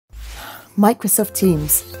Microsoft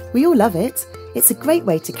Teams. We all love it. It's a great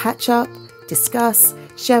way to catch up, discuss,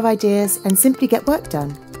 share ideas, and simply get work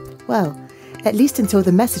done. Well, at least until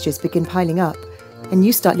the messages begin piling up and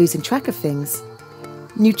you start losing track of things.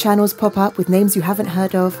 New channels pop up with names you haven't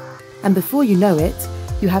heard of, and before you know it,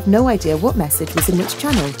 you have no idea what message was in which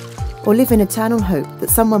channel, or live in eternal hope that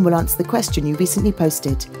someone will answer the question you recently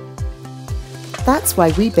posted. That's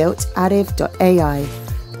why we built Ariv.ai,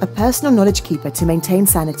 a personal knowledge keeper to maintain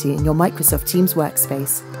sanity in your Microsoft Teams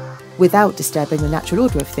workspace, without disturbing the natural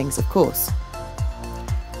order of things, of course.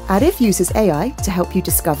 Ariv uses AI to help you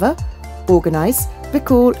discover, organise,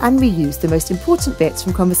 recall and reuse the most important bits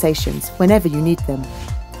from conversations whenever you need them.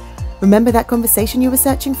 Remember that conversation you were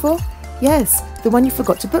searching for? Yes, the one you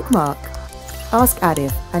forgot to bookmark. Ask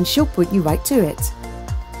Ariv and she'll point you right to it.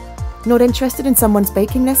 Not interested in someone's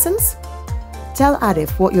baking lessons? Tell Ariv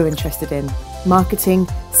what you're interested in. Marketing,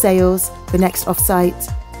 sales, the next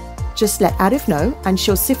offsite. Just let Ariv know and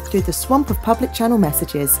she'll sift through the swamp of public channel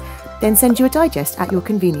messages, then send you a digest at your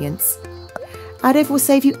convenience. Ariv will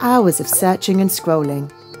save you hours of searching and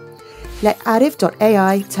scrolling. Let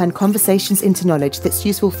Ariv.ai turn conversations into knowledge that's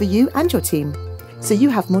useful for you and your team, so you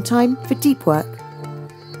have more time for deep work.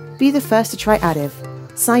 Be the first to try Ariv.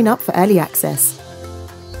 Sign up for early access.